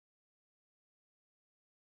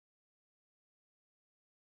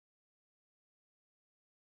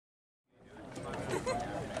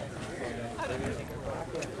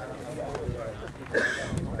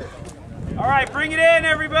All right, bring it in,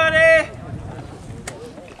 everybody.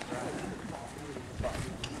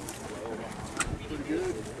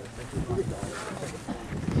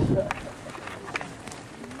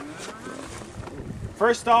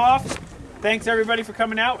 First off, thanks everybody for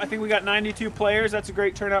coming out. I think we got 92 players. That's a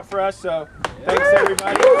great turnout for us, so thanks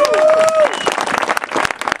everybody.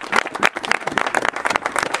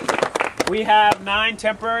 We have 9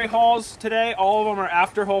 temporary holes today. All of them are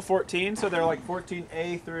after hole 14, so they're like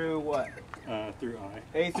 14A through what? Through I.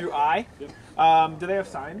 A through I? Yep. Do they have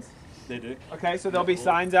signs? They do. Okay, so there'll be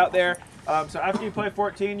signs out there. So after you play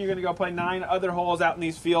 14, you're going to go play 9 other holes out in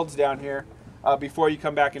these fields down here before you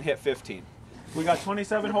come back and hit 15. We got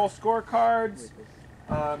 27 hole scorecards.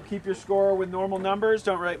 Keep your score with normal numbers.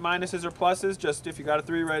 Don't write minuses or pluses. Just if you got a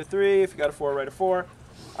 3, write a 3. If you got a 4, write a 4.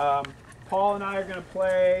 Paul and I are going to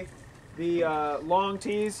play the long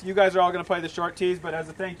tees. You guys are all going to play the short tees, but as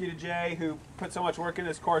a thank you to Jay, who put so much work in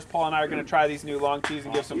this course, Paul and I are going to try these new long tees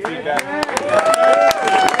and give some feedback.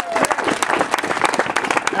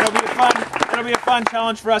 It'll be a fun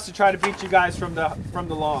challenge for us to try to beat you guys from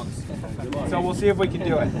the longs. So we'll see if we can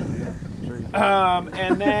do it.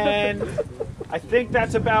 And then I think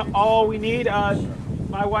that's about all we need.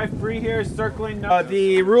 My wife Bree here is circling.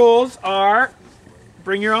 The rules are: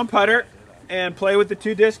 bring your own putter and play with the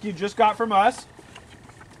 2 discs you just got from us.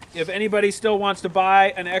 If anybody still wants to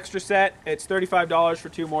buy an extra set, it's $35 for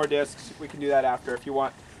 2 more discs. We can do that after if you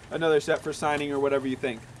want another set for signing or whatever you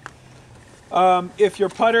think. If your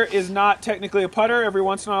putter is not technically a putter, every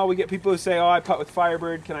once in a while we get people who say, oh, I putt with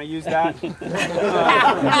Firebird, can I use that? And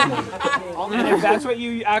if that's what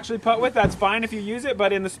you actually putt with, that's fine if you use it,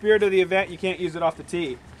 but in the spirit of the event, you can't use it off the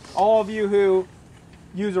tee. All of you who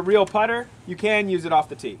use a real putter, you can use it off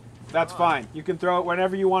the tee. That's fine. You can throw it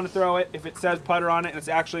whenever you want to throw it. If it says putter on it and it's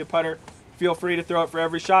actually a putter, feel free to throw it for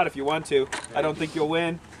every shot if you want to. I don't think you'll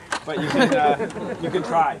win, but you can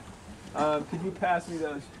try. Could you pass me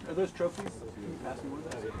those? Are those trophies? Can you pass me one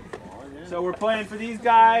of those? So we're playing for these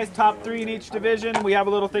guys, top 3 in each division. We have a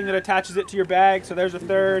little thing that attaches it to your bag. So there's a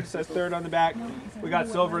third, says third on the back. We got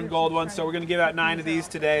silver and gold ones. So we're going to give out 9 of these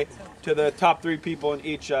today to the top 3 people in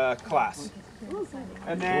each class.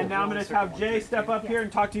 And then now I'm going to have Jay step up here and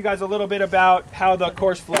talk to you guys a little bit about how the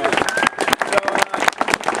course flows. So,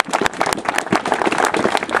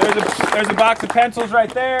 there's a box of pencils right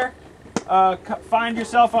there. Find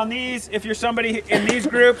yourself on these. If you're somebody in these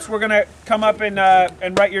groups, we're going to come up and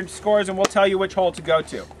write your scores, and we'll tell you which hole to go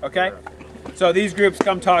to, okay? So these groups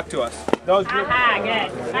come talk to us. Those groups. Aha,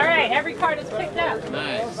 good. All right, every card is picked up.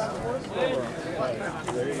 Nice.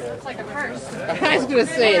 It's like a purse. I was gonna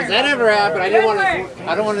say, has that ever happened? I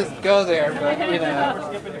don't want to go there, but you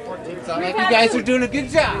know, so like you guys are doing a good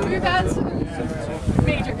job. We've had some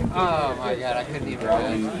major confusion. Oh my God, I couldn't even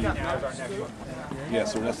imagine. Yeah,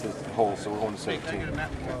 so that's the hole, so we're going to 17.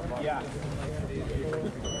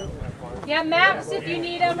 Yeah, maps if you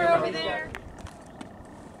need them are over there.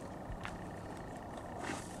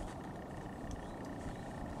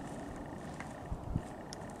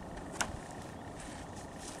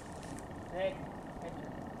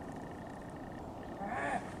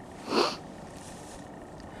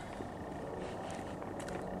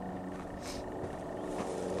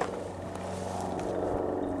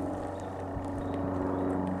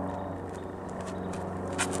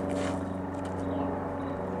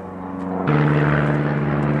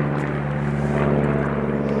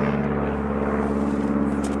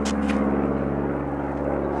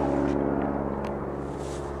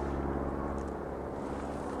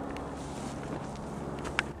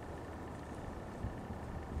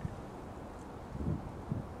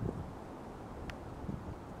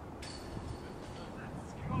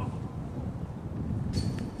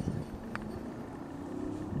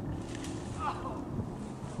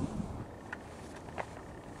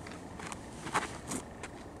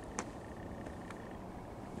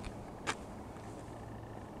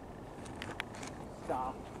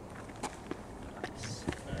 Stop. Nice.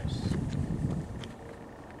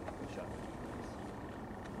 Good shot.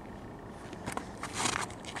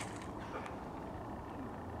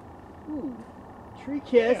 Ooh, tree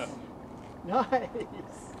kiss. Yeah. Nice.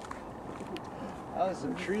 That was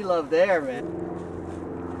some tree love there, man.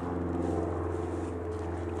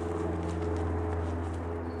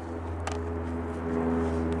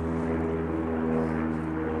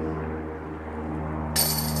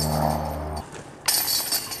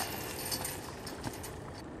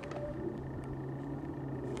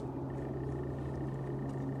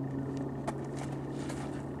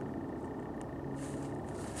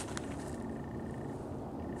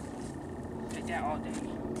 Yeah, all day.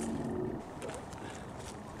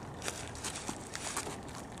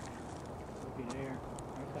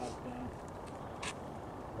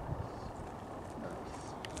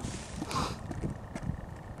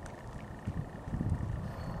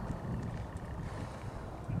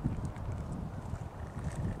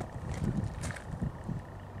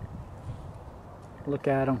 Look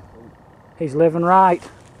at him. He's living right.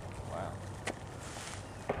 Wow.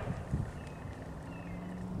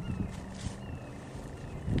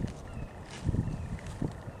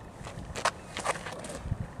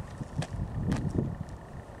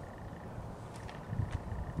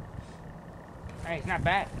 Hey, it's not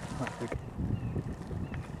bad.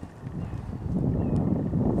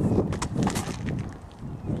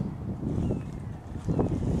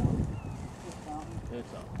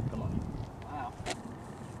 It's on. Come on. Wow.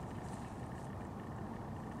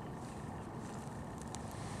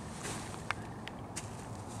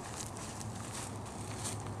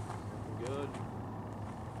 Good.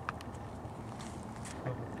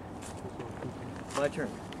 My turn.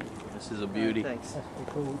 This is a beauty. Thanks. That's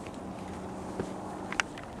pretty cool.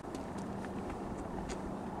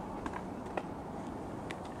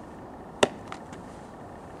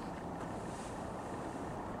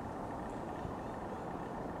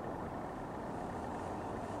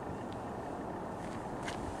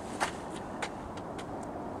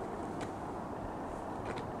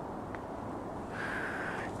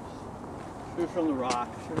 Shoot from the rock.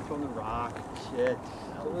 Shoot from the rock. Shit.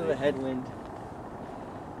 A little bit of a headwind.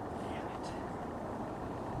 Damn it.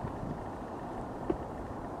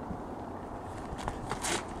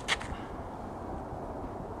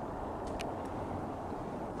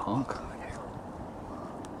 Punk.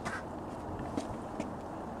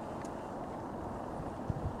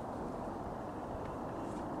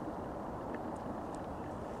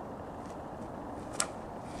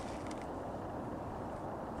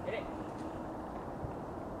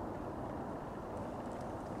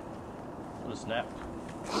 What a snap.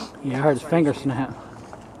 Yeah, I heard his finger snap.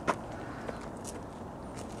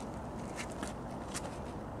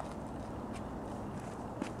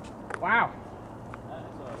 Wow.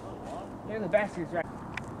 There's the baskets right.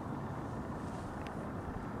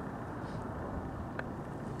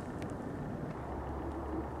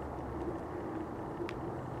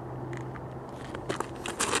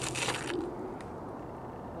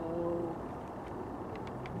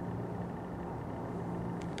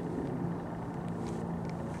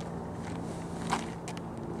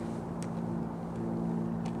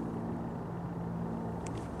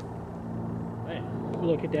 Hey,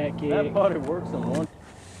 Look at that gig. that body works on one.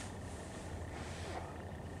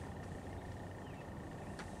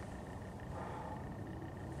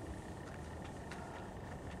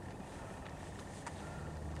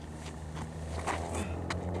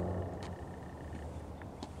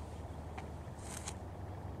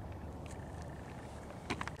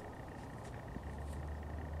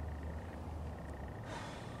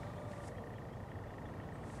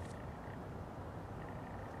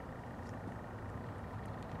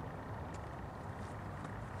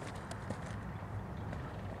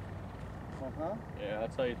 Uh-huh. Yeah,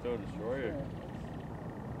 that's how you throw a destroyer.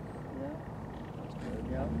 Yeah. That's good.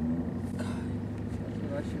 Yeah. That's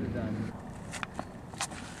what I should have done.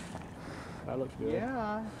 That looks good.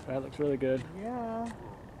 Yeah. That looks really good. Yeah.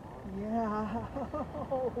 Yeah.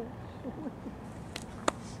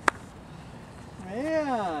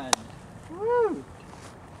 Man. Woo.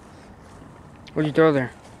 What'd you throw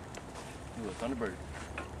there? Ooh, a Thunderbird.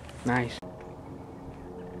 Nice.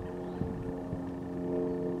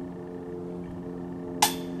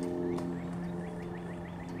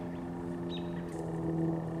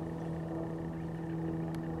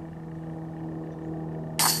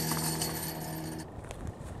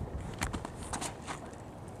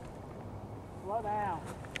 Slow down.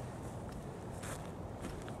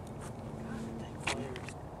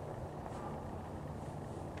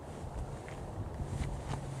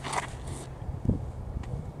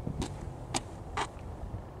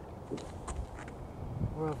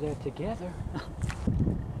 We're up there together.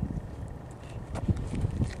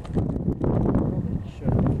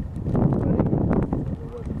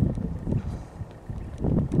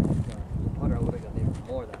 Water, I would have got even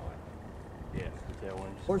more that way. Yeah, the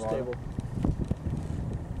tailwind. Horse table.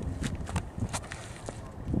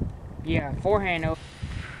 Yeah, forehand.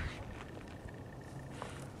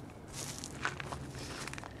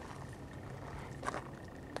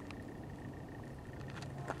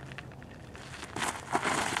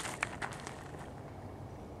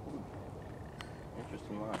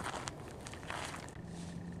 Interesting line.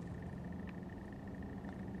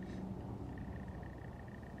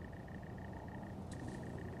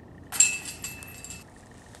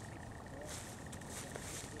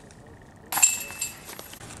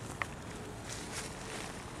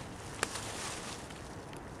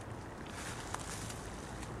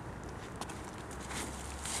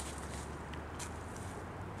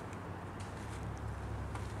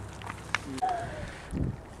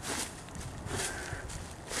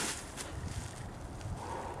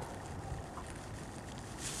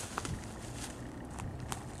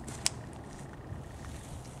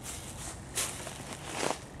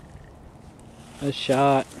 A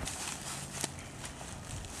shot.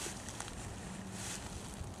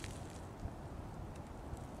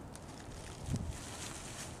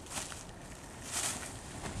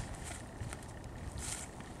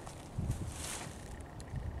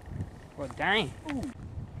 Well, dang.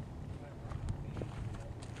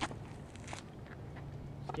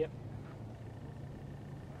 Skip.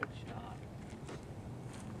 Good shot.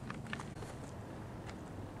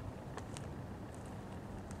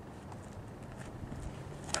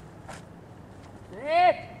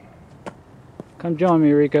 Come join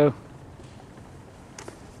me, Rico.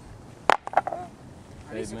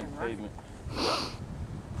 Pavement, pavement.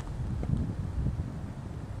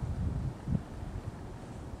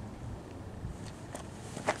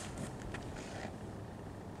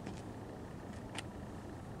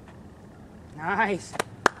 Nice.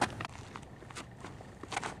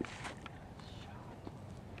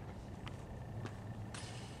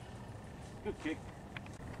 Good kick.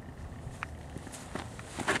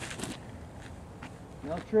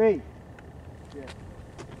 No tree.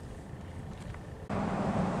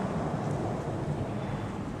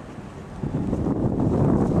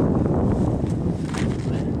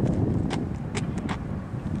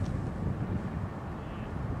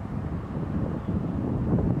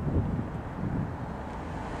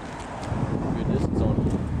 Good distance on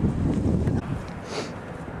it.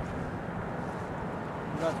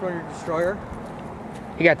 That's from your destroyer?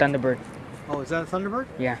 You got Thunderbird. Oh, is that a Thunderbird?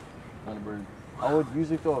 Yeah. Thunderbird. I would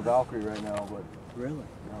usually throw a Valkyrie right now, but Really? no.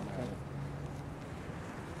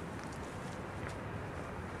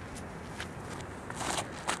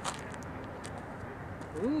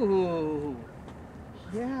 Ooh.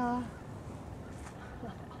 Yeah.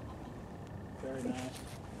 Very nice.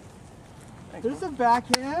 There's a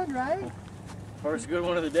backhand, right? First good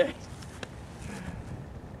one of the day.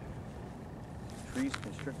 Trees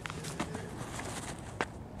constricted.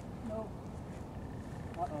 No.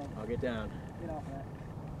 Uh-oh. I'll get down. Get off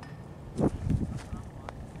that.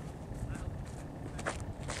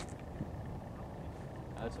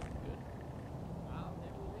 That's looking good.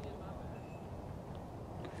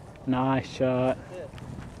 Nice shot.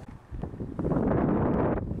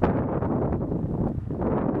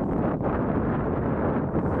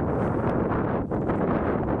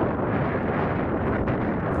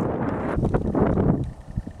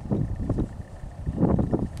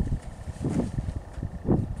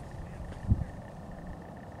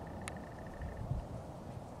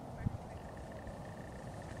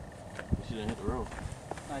 She didn't hit the road.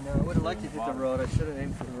 I know. I would have liked to hit the road. I should have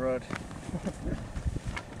aimed for the road.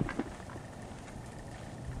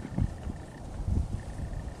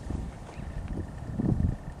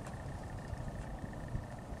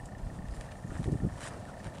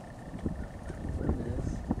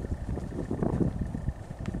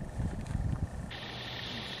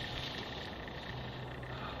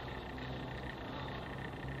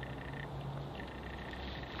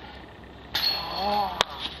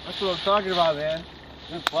 That's what I'm talking about, man.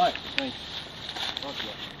 Good play. Thanks.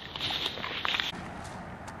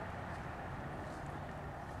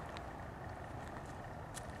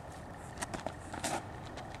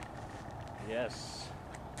 Yes.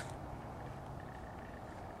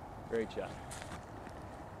 Great shot.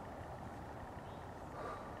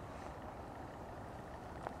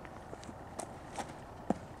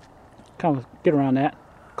 Come, get around that.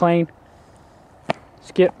 Clean.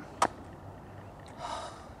 Skip.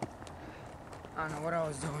 I don't know what I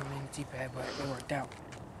was doing in T-pad, but it worked out.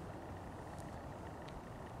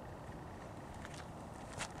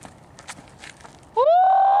 Woo!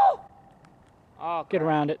 Oh, Get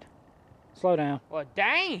around it. Slow down. well,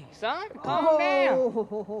 dang, son. Calm down.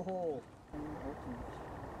 Oh.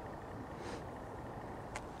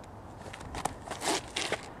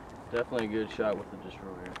 Definitely a good shot with the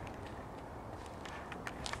destroyer.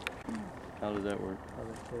 How does that work?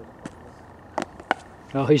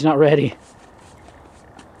 Oh, he's not ready.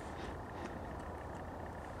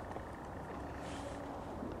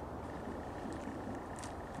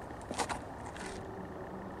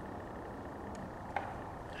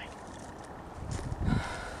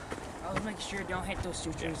 I was making sure don't hit those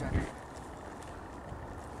two trees right there.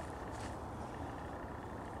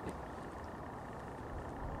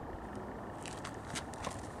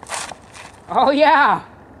 Oh yeah,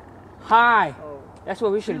 high. Oh. That's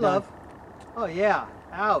what we should have done. Love. Oh yeah.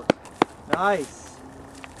 Out. Nice.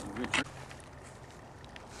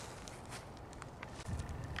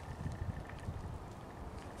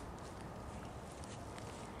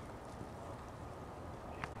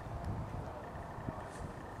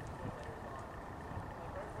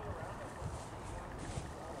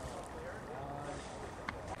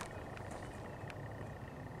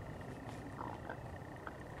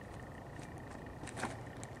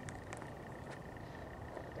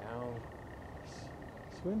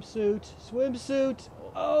 Swimsuit. Swimsuit.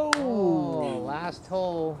 Oh. Oh, last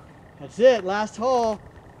hole. That's it. Last hole.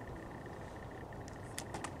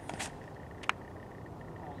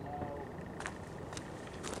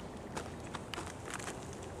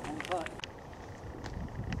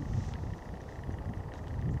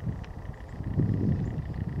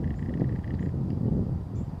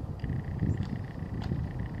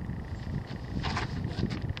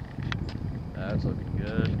 That's looking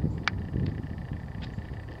good.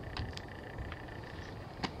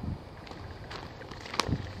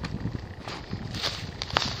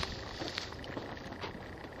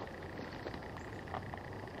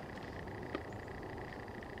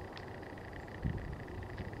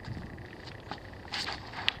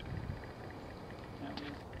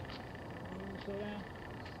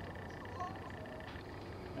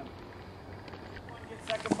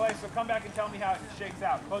 Second place, so come back and tell me how it shakes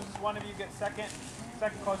out. Closest one of you gets second,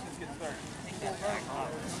 second closest gets third.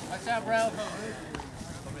 What's up, bro?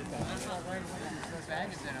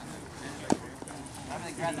 Bag is in on I'm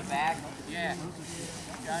gonna grab the bag. Yeah.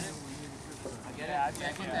 Got it? I get it?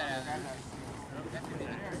 Yeah, get that out.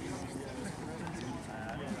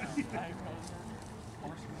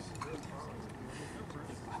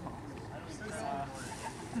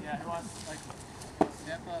 Yeah, who wants, like,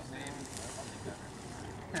 step up, baby.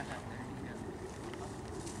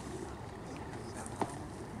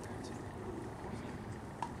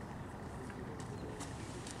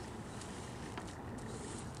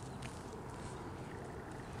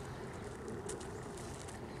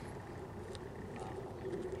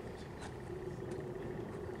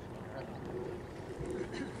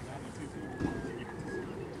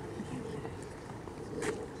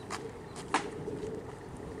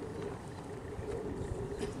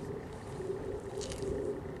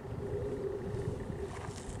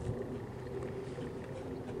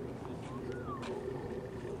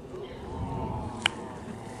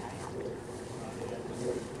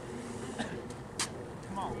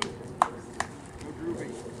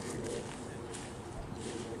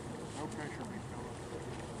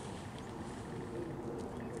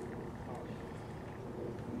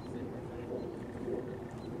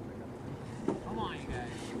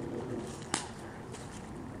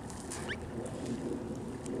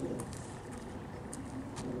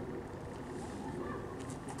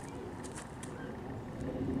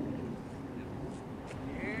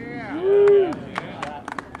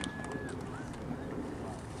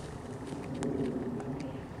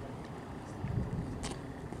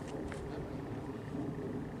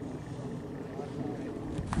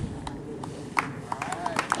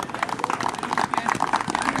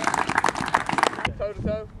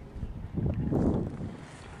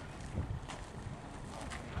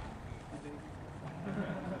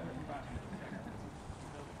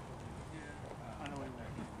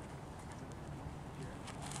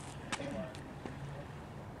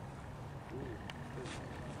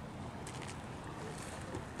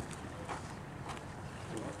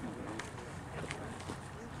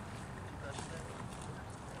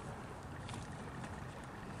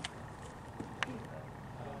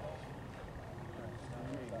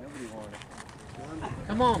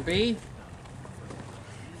 Come on, B.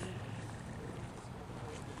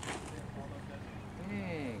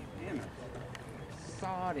 Hey. Damn it.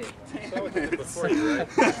 Sawed it. Saw what you did before you, right?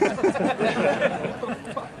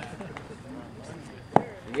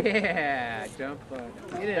 Yeah, jump bug.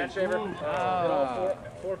 Get it. Oh.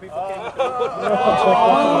 Four people came.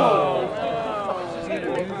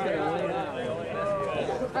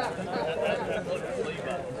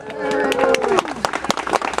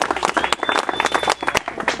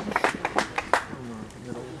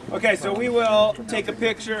 Okay, so we will take a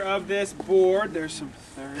picture of this board. There's some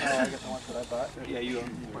thirds. Oh, I get the ones that I bought. Yeah, you own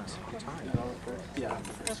the boards. Yeah.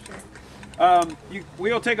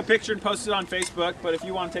 We will take a picture and post it on Facebook, but if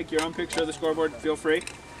you want to take your own picture of the scoreboard, feel free.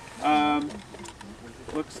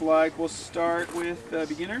 Looks like we'll start with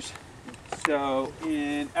beginners. So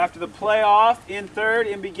after the playoff, in third,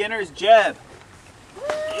 in beginners, Jeb.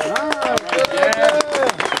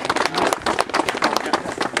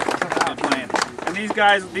 And these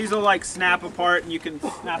guys, these will like snap apart and you can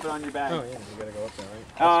snap it on your bag. Oh yeah, you gotta go up there,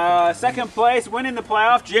 right? Second place, winning the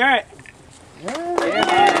playoff, Jarrett.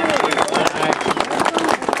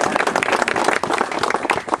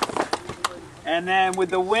 And then with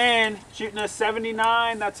the win, shooting a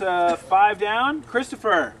 79, that's a 5 down,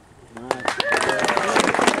 Christopher.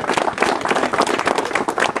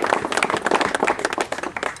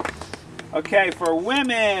 Okay, for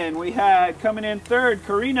women, we had coming in third,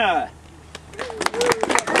 Karina.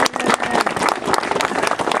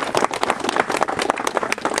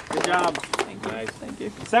 Good job. Thank you guys. Thank you.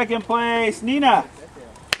 you. Second place, Nina.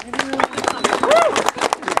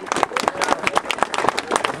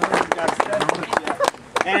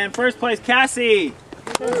 And first place, Cassie.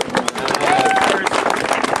 Good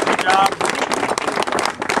job.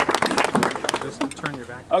 Just turn your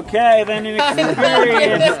back. Okay, then in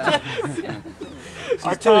experience.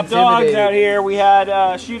 Our top dogs out here, we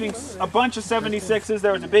had shooting a bunch of 76s.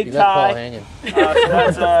 There was a big tie. So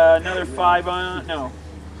that's another 5 on, no,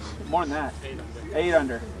 more than that. 8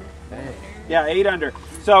 under. Yeah, 8 under.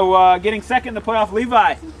 So getting second in the playoff,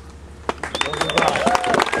 Levi.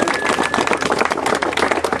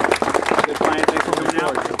 Good playing, thanks for coming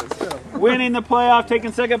out. Winning the playoff,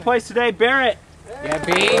 taking second place today, Barrett. Yeah,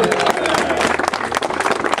 B.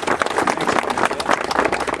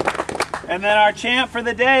 And then our champ for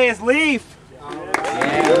the day is Leaf.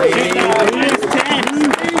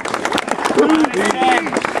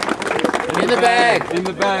 In the bag. In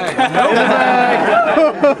the bag.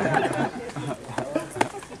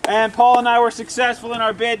 And Paul and I were successful in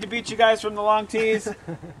our bid to beat you guys from the long tees.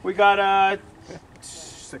 We got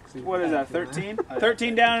what is that, 13?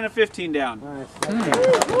 13 down and a 15 down. And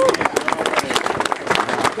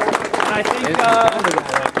I think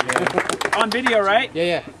on video, right?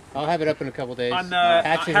 Yeah. I'll have it up in a couple days. On the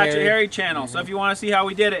Hatchet Harry channel. So if you want to see how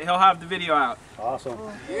we did it, he'll have the video out. Awesome.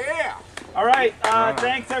 Yeah. All right.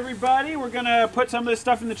 Thanks, everybody. We're going to put some of this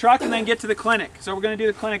stuff in the truck and then get to the clinic. So we're going to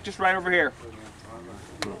do the clinic just right over here.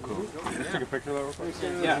 Cool. Let's take a picture of that real quick.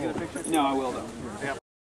 Yeah. Get a picture? No, I will, though. Yeah.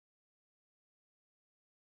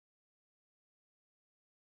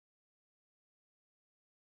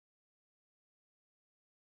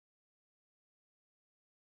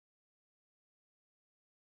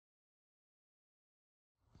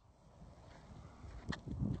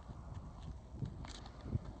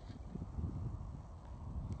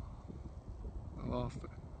 Lost it.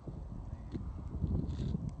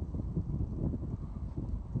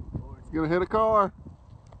 It's gonna hit a car.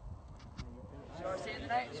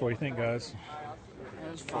 So what do you think, guys?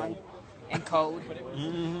 It was fun and cold.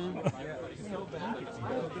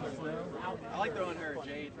 I like throwing her a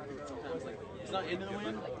jade. It's not into the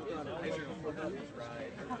wind.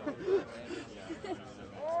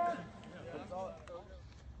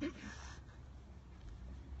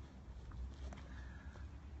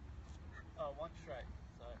 Oh, one strike.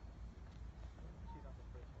 Sorry. She's on the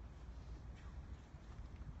first one.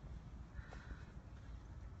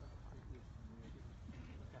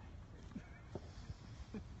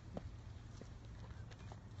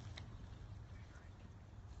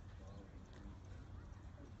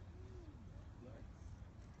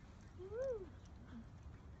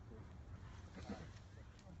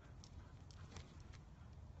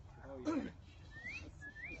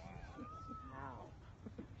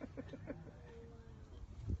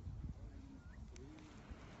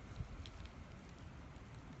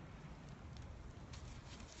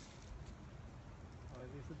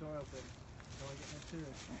 Leaves the door open. Don't get no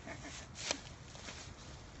serious.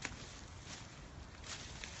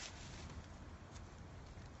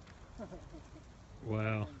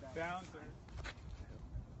 Wow. Bouncer.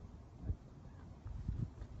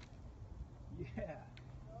 Yeah.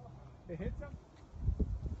 It hits him.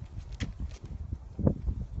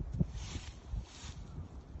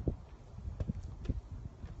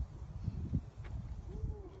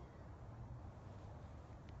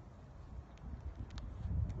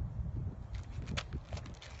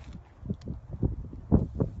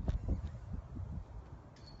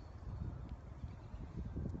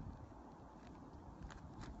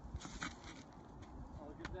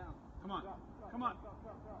 Come on. Come on.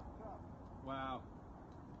 Wow.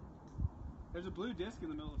 There's a blue disc in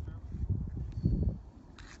the middle of the fairway.